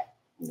after that,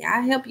 yeah,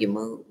 I'll help you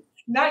move.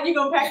 Now you're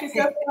gonna pack your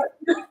stuff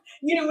up.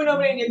 You done went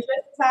over there and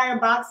dressed tire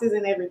boxes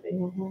and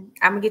everything.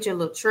 I'm gonna get you a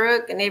little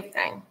truck and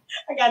everything.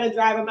 I got a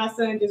driver. My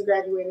son just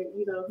graduated.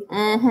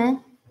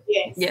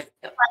 Yes. Yeah.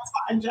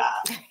 Part-time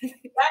job.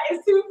 That is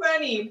too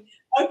funny.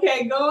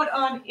 Okay, going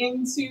on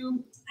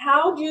into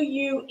how do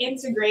you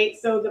integrate?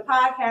 So the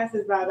podcast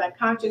is about like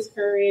conscious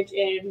courage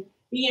and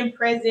being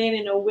present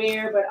and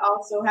aware, but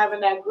also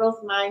having that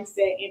growth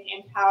mindset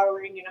and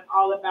empowering. And I'm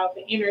all about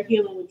the inner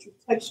healing, which you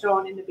touched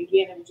on in the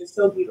beginning, which is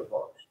so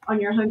beautiful on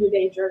your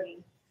 100-day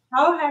journey.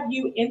 How have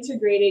you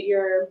integrated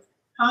your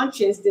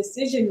conscious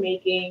decision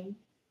making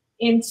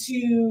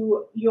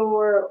into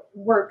your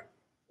work?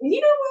 And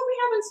you know what? We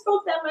haven't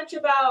spoke that much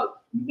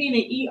about being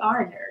an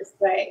ER nurse,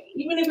 but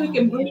even if we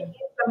can bring in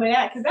some of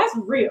that, because that's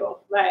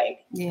real.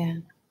 Like,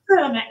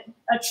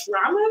 a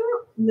trauma.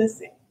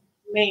 Listen,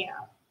 ma'am,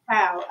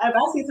 how if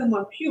I see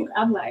someone puke,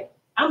 I'm like,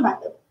 I'm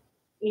about to.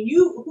 And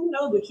you, who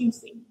knows what you've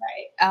seen,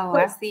 right? Oh,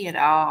 I see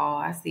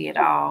it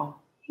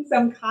all.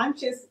 Some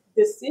conscious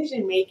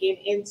decision making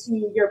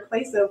into your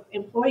place of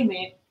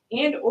employment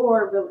and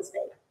or real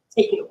estate.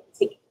 Take it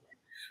away.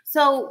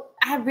 So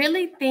I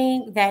really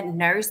think that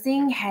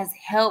nursing has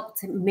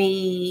helped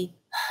me.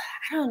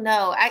 I don't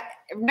know.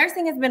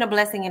 Nursing has been a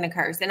blessing and a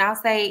curse. And I'll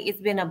say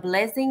it's been a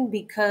blessing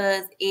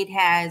because it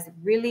has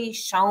really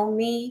shown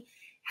me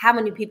how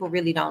many people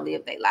really don't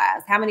live their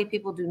lives. How many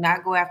people do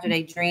not go after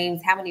their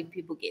dreams. How many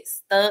people get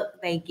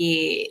stuck. They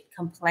get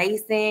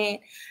complacent.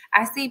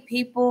 I see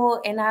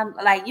people and I'm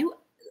like,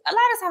 a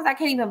lot of times I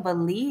can't even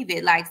believe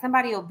it. Like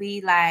somebody will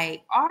be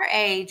like our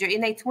age or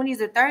in their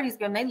 20s or 30s,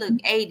 girl, and they look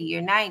 80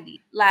 or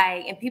 90.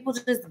 Like, and people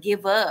just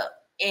give up.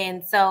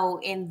 And so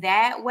in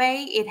that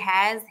way, it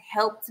has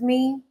helped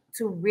me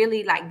to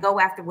really like go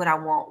after what I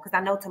want. Because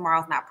I know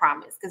tomorrow's not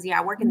promised. Because I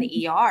work in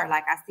the ER.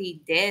 Like I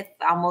see death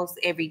almost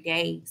every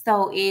day.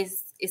 So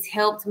it's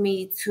helped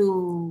me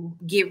to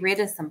get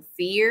rid of some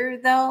fear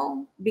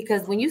though.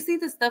 Because when you see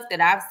the stuff that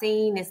I've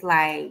seen, it's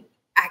like,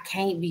 I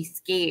can't be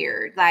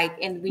scared. Like,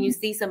 and when you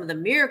see some of the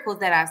miracles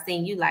that I've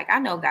seen, you like, I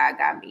know God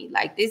got me.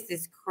 Like, this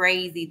is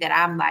crazy that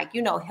I'm like,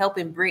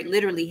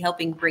 literally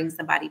helping bring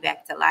somebody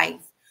back to life.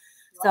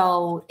 Wow.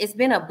 So it's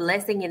been a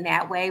blessing in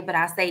that way, but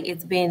I say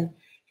it's been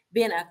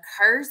a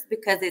curse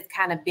because it's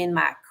kind of been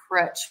my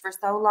crutch for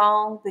so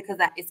long because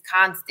it's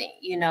constant,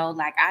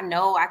 like I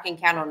know I can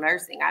count on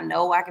nursing. I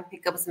know I can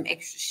pick up some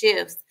extra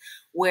shifts,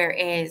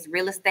 whereas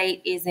real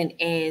estate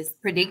isn't as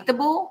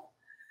predictable.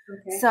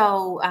 Okay.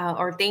 So,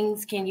 or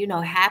things can,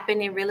 happen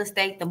in real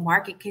estate. The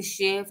market can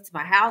shift.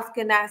 My house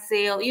cannot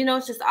sell.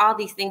 It's just all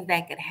these things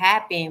that could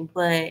happen.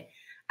 But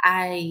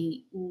I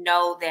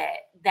know that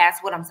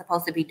that's what I'm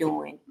supposed to be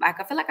doing. Like,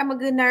 I feel like I'm a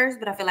good nurse,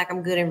 but I feel like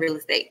I'm good in real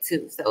estate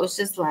too. So it's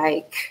just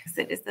like I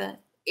said,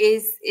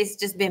 it's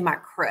just been my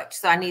crutch.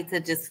 So I need to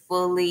just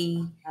I'll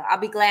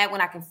be glad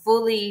when I can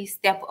fully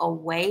step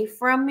away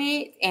from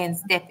it and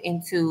step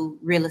into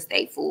real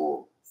estate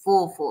full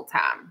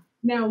time.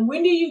 Now,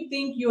 when do you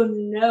think you'll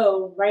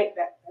know, right,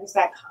 that there's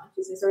that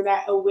consciousness or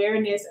that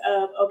awareness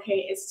of,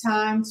 okay, it's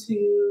time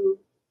to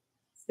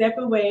step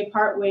away,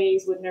 part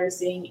ways with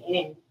nursing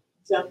and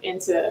jump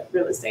into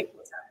real estate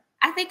full time?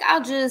 I think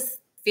I'll just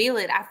feel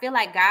it. I feel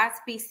like God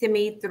speaks to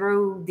me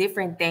through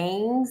different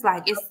things.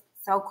 Like it's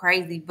so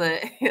crazy,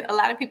 but a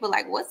lot of people are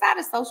like, what side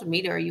of social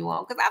media are you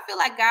on? Because I feel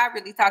like God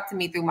really talked to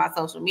me through my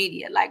social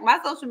media. Like my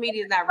social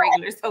media is not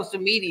regular social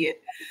media.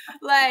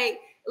 Like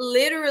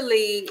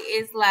literally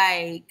it's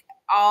like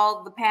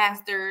all the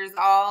pastors,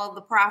 all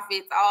the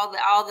prophets,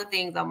 all the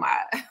things on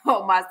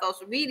my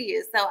social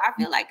media. So I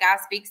feel like God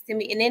speaks to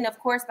me. And then of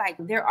course, like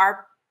there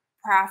are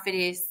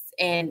prophetess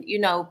and,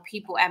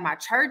 people at my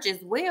church as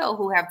well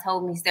who have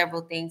told me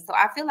several things. So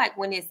I feel like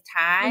when it's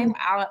time,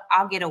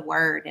 I'll get a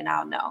word and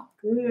I'll know.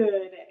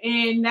 Good.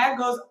 And that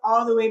goes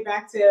all the way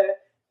back to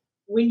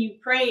when you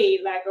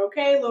prayed, like,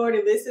 okay, Lord,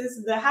 if this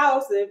is the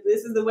house, if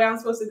this is the way I'm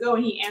supposed to go,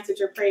 and he answered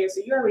your prayer.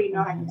 So you already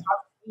know how to talk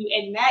to you.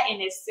 And that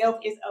in itself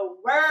is a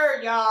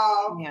word,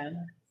 y'all. Yeah.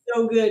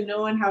 So good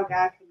knowing how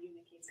God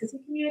communicates, because he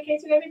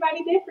communicates with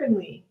everybody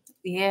differently.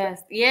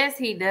 Yes,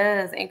 he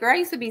does. And girl, I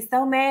used to be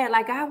so mad,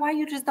 like, God, why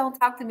you just don't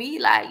talk to me?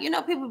 Like,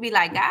 people be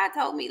like, God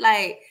told me,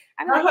 like,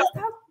 I mean,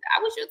 I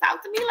wish you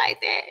talk to me like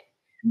that.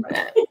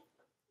 Right.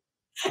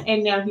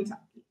 And now he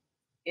talks to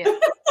you.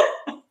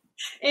 Yeah.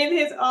 In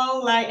his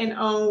own light and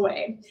own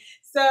way.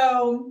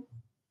 So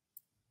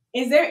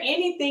Is there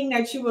anything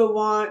that you would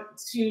want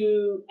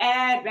to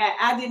add that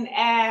I didn't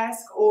ask,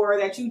 or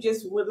that you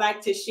just would like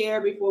to share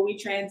before we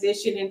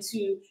transition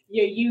into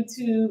your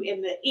YouTube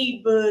and the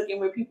ebook and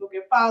where people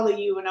can follow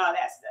you and all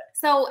that stuff?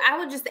 So I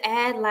would just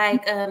add,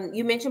 like,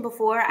 you mentioned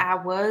before, I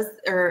was,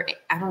 or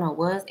I don't know,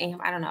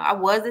 I don't know. I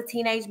was a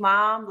teenage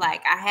mom.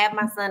 Like, I had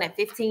my son at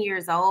 15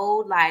 years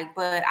old, like,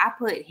 but I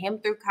put him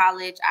through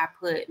college. I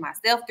put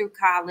myself through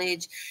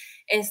college.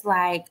 It's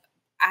like,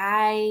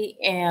 I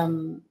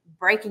am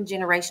breaking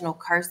generational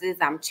curses.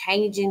 I'm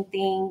changing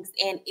things,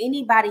 and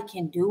anybody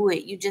can do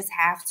it. You just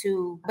have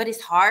to, but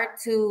it's hard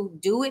to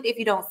do it if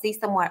you don't see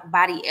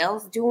somebody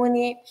else doing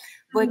it.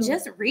 But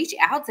just reach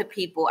out to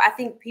people. I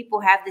think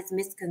people have this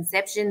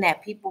misconception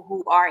that people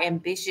who are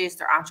ambitious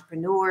or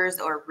entrepreneurs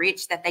or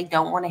rich, that they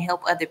don't want to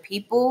help other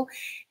people.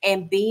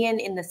 And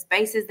being in the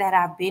spaces that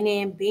I've been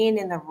in, being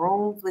in the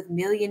rooms with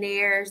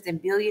millionaires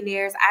and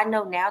billionaires, I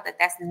know now that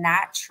that's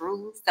not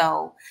true.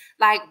 So,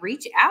 like,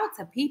 reach out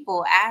to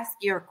people, ask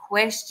your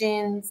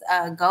questions,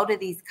 go to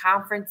these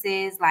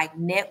conferences, like,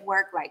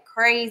 network like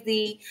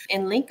crazy,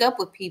 and link up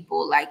with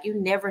people. Like, you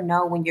never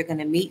know when you're going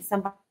to meet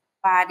somebody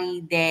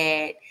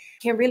that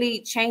can really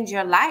change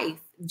your life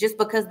just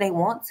because they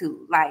want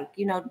to. Like,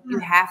 you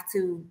have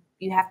to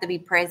be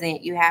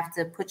present. You have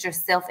to put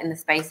yourself in the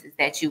spaces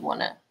that you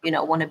want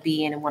to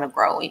be in and want to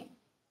grow in.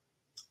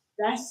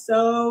 That's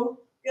so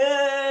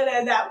good.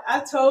 And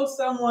I told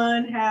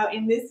someone how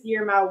in this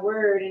year, my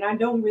word, and I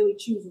don't really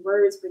choose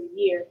words for the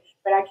year,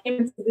 but I came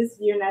into this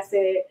year and I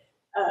said,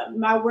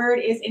 my word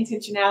is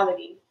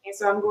intentionality. And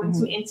so I'm going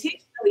to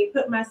intentionally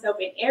put myself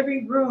in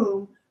every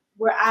room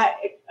where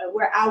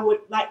I would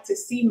like to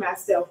see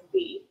myself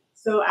be.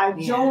 So I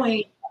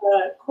joined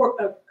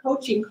a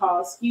coaching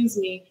call,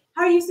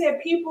 how you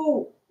said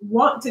people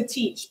want to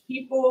teach.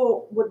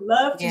 People would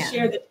love to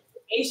share the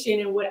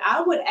information. And what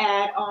I would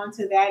add on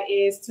to that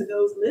is, to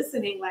those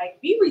listening,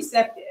 like, be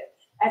receptive.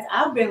 As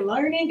I've been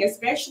learning,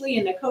 especially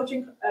in the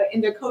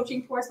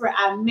coaching course where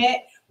I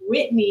met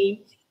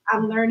Whitney,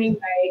 I'm learning,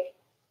 like,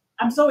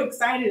 I'm so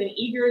excited and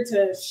eager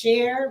to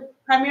share,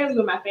 primarily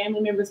with my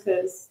family members,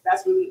 because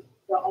that's really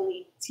the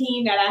only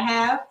team that I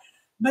have.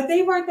 But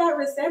they weren't that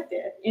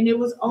receptive, and it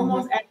was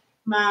almost as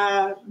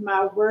my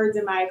words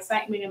and my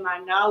excitement and my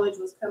knowledge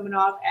was coming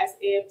off as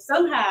if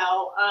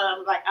somehow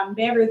like I'm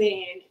better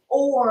than,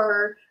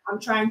 or I'm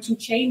trying to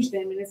change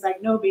them. And it's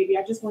like, no, baby,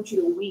 I just want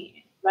you to win.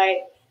 Like,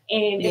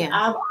 and if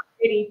I've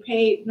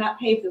already not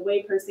paved the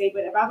way per se,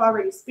 but if I've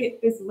already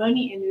spent this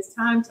money and this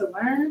time to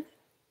learn,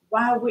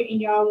 why wouldn't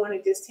y'all want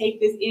to just take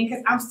this in?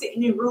 Because I'm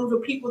sitting in rooms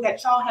with people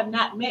that y'all have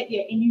not met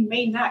yet, and you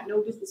may not,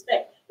 no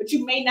disrespect, but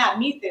you may not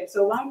meet them.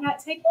 So why not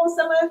take on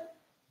some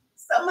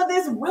of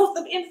this wealth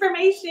of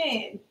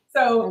information?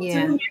 So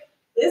to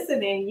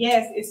listening,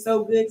 yes, it's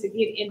so good to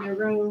get in the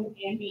room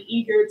and be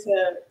eager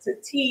to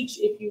teach,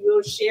 if you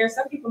will, share.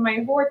 Some people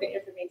might hoard the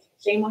information.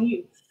 Shame on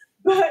you.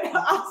 But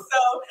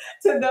also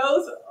to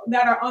those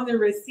that are on the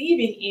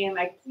receiving end,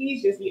 like,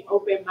 please just be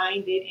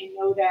open-minded and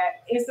know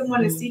that if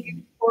someone is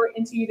seeking support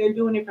into you, they're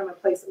doing it from a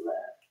place of love.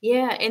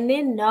 Yeah, and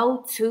then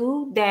know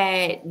too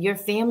that your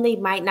family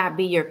might not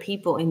be your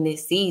people in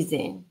this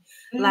season.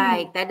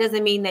 Like, that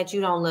doesn't mean that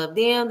you don't love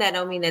them. That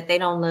don't mean that they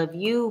don't love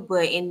you.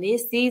 But in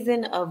this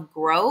season of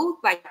growth,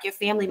 like, your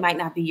family might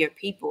not be your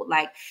people.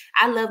 Like,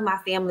 I love my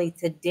family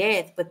to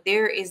death, but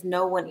there is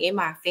no one in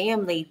my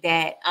family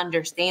that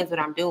understands what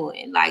I'm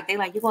doing. Like, they're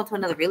like, you're going to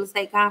another real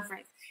estate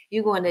conference?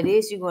 You're going to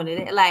this, you're going to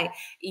that. Like,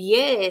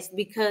 yes,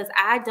 because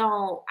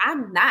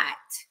I'm not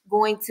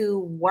going to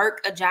work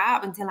a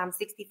job until I'm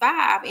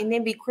 65 and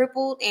then be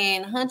crippled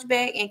and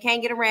hunchback and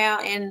can't get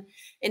around and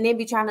then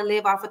be trying to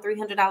live off of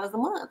 $300 a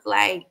month.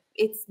 Like,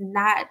 it's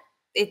not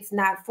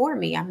for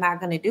me. I'm not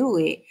going to do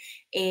it.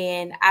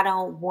 And I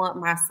don't want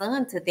my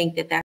son to think that that's